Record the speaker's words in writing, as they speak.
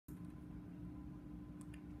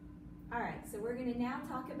All right, so we're going to now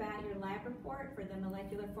talk about your lab report for the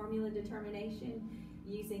molecular formula determination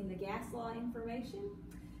using the gas law information.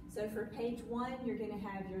 So for page 1, you're going to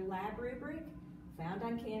have your lab rubric found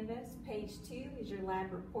on Canvas. Page 2 is your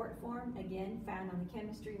lab report form, again, found on the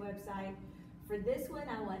chemistry website. For this one,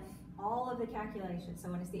 I want all of the calculations. So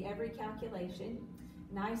I want to see every calculation,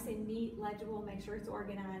 nice and neat, legible, make sure it's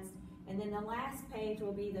organized. And then the last page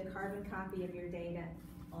will be the carbon copy of your data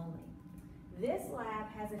only. This lab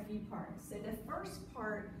has a few parts. So the first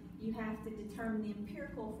part, you have to determine the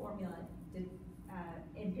empirical formula.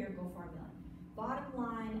 Bottom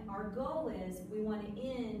line, our goal is we want to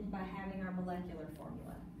end by having our molecular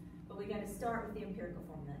formula. But we got to start with the empirical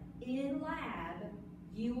formula. In lab,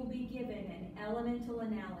 you will be given an elemental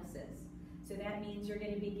analysis. So that means you're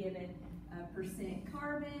going to be given a %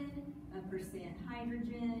 carbon, a %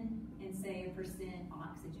 hydrogen, and say a %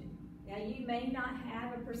 oxygen. Now you may not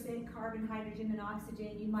have a % carbon, hydrogen, and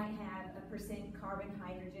oxygen. You might have a % carbon,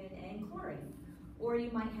 hydrogen, and chlorine. Or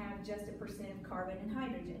you might have just a % of carbon and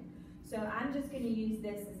hydrogen. So I'm just going to use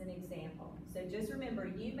this as an example. So just remember,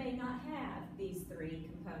 you may not have these 3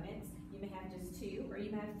 components. You may have just 2, or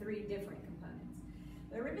you may have 3 different components.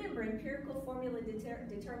 But remember, empirical formula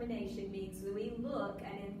determination means that we look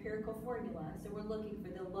at an empirical formula. So we're looking for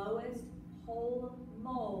the lowest whole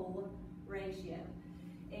mole ratio.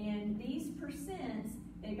 And these percents,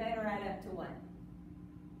 they better add up to what?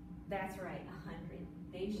 That's right, 100.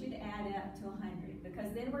 They should add up to 100,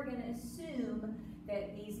 because then we're going to assume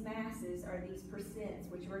that these masses, or these percents,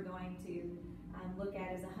 which we're going to look at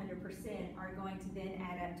as 100%, are going to then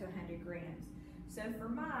add up to 100 grams. So for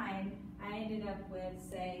mine, I ended up with,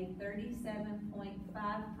 say,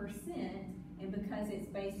 37.5%, and because it's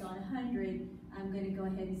based on 100, I'm going to go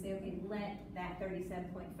ahead and say, okay, let that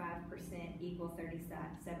 37.5% equal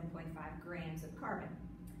 37.5 grams of carbon.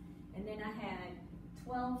 And then I had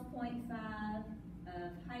 12.5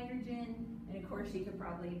 of hydrogen, and of course you could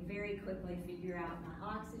probably very quickly figure out my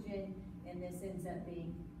oxygen, and this ends up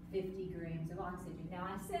being 50 grams of oxygen. Now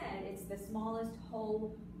I said it's the smallest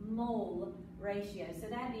whole mole ratio, so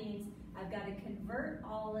that means I've got to convert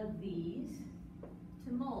all of these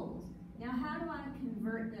to moles. Now how do I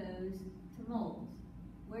convert those to moles?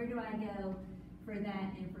 Where do I go for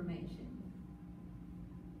that information?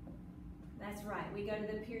 That's right, we go to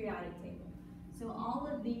the periodic table. So all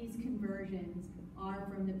of these conversions are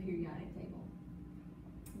from the periodic table.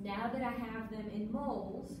 Now that I have them in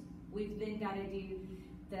moles, we've then got to do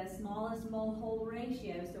the smallest mole-whole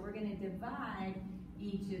ratio. So we're going to divide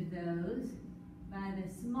each of those by the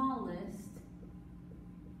smallest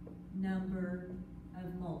number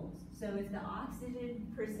of moles. So if the oxygen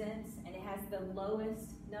presents and it has the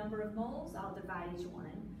lowest number of moles, I'll divide each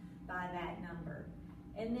one by that number.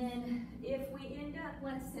 And then if we end up,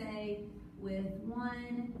 let's say, with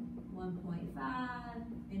 1, 1.5,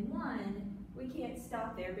 and 1, we can't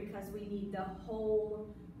stop there because we need the whole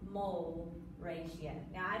mole ratio.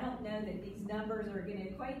 Now I don't know that these numbers are going to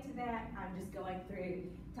equate to that. I'm just going through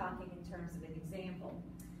talking in terms of an example.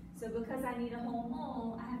 So because I need a whole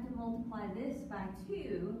mole, I have to multiply this by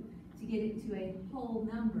 2 to get it to a whole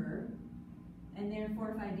number. And therefore,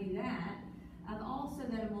 if I do that, I've also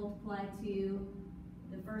got to multiply the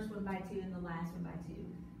first one by 2 and the last one by 2.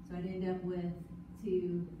 So I'd end up with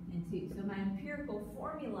 2 and 2. So my empirical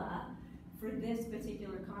formula for this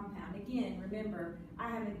particular compound, again, remember, I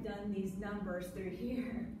haven't done these numbers through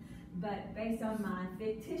here, but based on my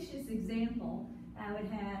fictitious example, I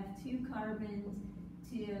would have 2 carbons,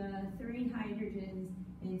 3 hydrogens,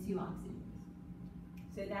 and 2 oxygens.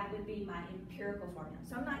 So that would be my empirical formula.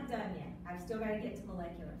 So I'm not done yet. I've still got to get to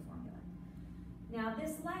molecular formula. Now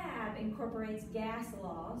this lab incorporates gas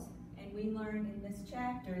laws, and we learned in this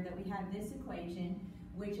chapter that we have this equation,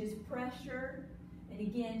 which is pressure. And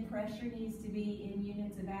again, pressure needs to be in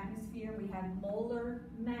units of atmosphere. We have molar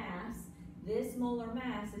mass. This molar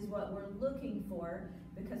mass is what we're looking for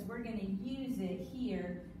because we're going to use it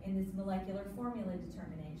here in this molecular formula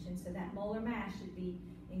determination. So that molar mass should be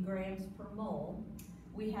in grams per mole.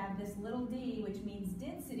 We have this little d, which means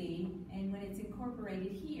density, and when it's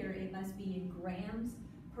incorporated here, it must be in grams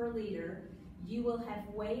per liter. You will have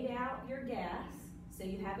weighed out your gas, so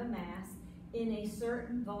you have a mass, in a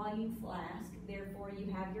certain volume flask, therefore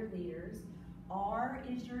you have your liters. R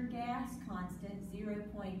is your gas constant,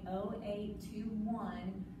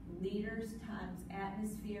 0.0821 liters times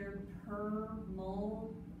atmosphere per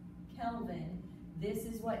mole Kelvin. This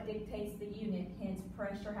is what dictates the unit, hence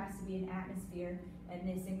pressure has to be in atmosphere and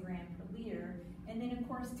this in gram per liter. And then of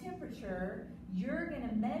course temperature, you're going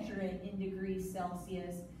to measure it in degrees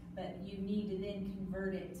Celsius, but you need to then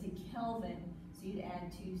convert it to Kelvin, so you'd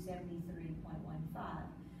add 273.15.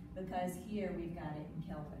 because here we've got it in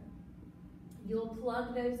Kelvin. You'll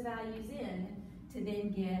plug those values in to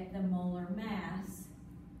then get the molar mass,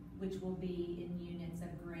 which will be in units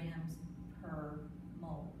of grams per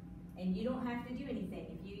mole. And you don't have to do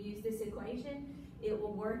anything. If you use this equation, it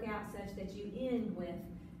will work out such that you end with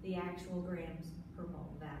the actual grams per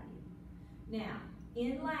mole value. Now,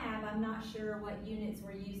 in lab, I'm not sure what units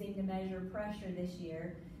we're using to measure pressure this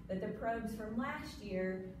year, but the probes from last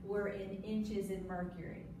year were in inches in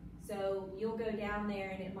mercury. So you'll go down there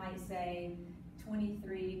and it might say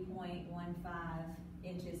 23.15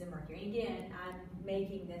 inches in mercury. Again, I'm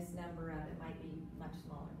making this number up. It might be much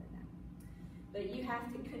smaller than that. But you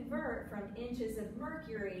have to convert from inches of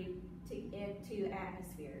mercury into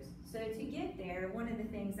atmospheres. So to get there, one of the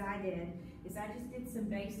things I did is I just did some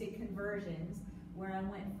basic conversions where I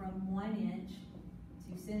went from 1 inch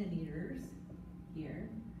to centimeters here.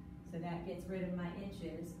 So that gets rid of my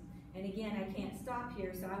inches. And again, I can't stop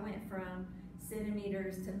here, so I went from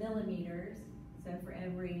centimeters to millimeters. So for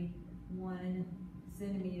every 1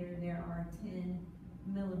 centimeter, there are 10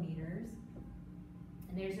 millimeters.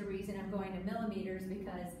 And there's a reason I'm going to millimeters,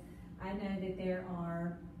 because I know that there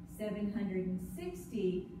are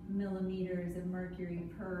 760 millimeters of mercury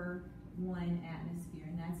per 1 atmosphere.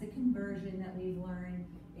 And that's a conversion that we've learned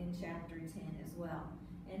in chapter 10 as well.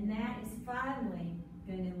 And that is finally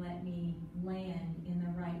going to let me land in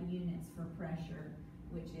the right units for pressure,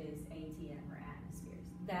 which is ATM or atmospheres.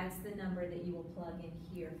 That's the number that you will plug in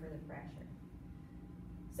here for the pressure.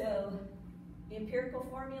 So empirical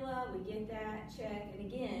formula, we get that, check. And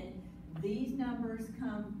again, these numbers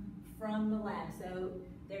come from the lab. So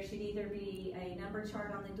there should either be a number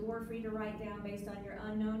chart on the door for you to write down based on your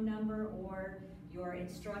unknown number, or your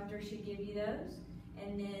instructor should give you those.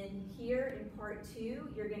 And then here in part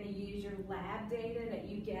 2, you're going to use your lab data that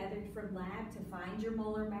you gathered from lab to find your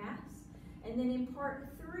molar mass. And then in part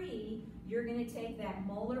 3, you're going to take that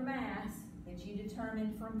molar mass that you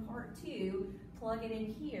determined from part 2, plug it in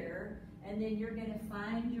here, and then you're going to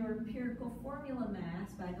find your empirical formula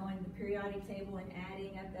mass by going to the periodic table and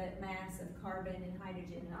adding up that mass of carbon and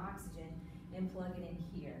hydrogen and oxygen and plug it in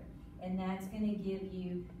here. And that's going to give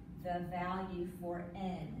you the value for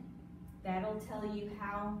N. That'll tell you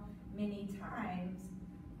how many times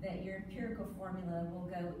that your empirical formula will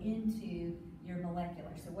go into your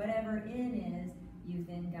molecular. So whatever N is, you've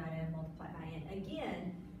then got to multiply by N.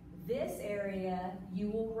 Again, this area,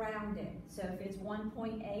 you will round it. So if it's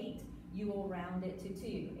 1.8, you will round it to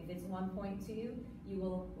 2. If it's 1.2, you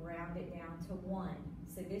will round it down to 1.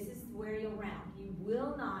 So this is where you'll round. You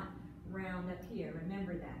will not round up here.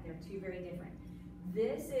 Remember that. They're two very different.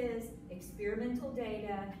 This is experimental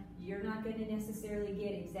data. You're not going to necessarily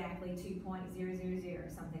get exactly 2.000 or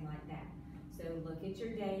something like that. So look at your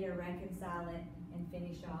data, reconcile it, and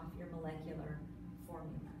finish off your molecular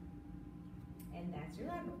formula. And that's your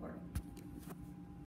lab report.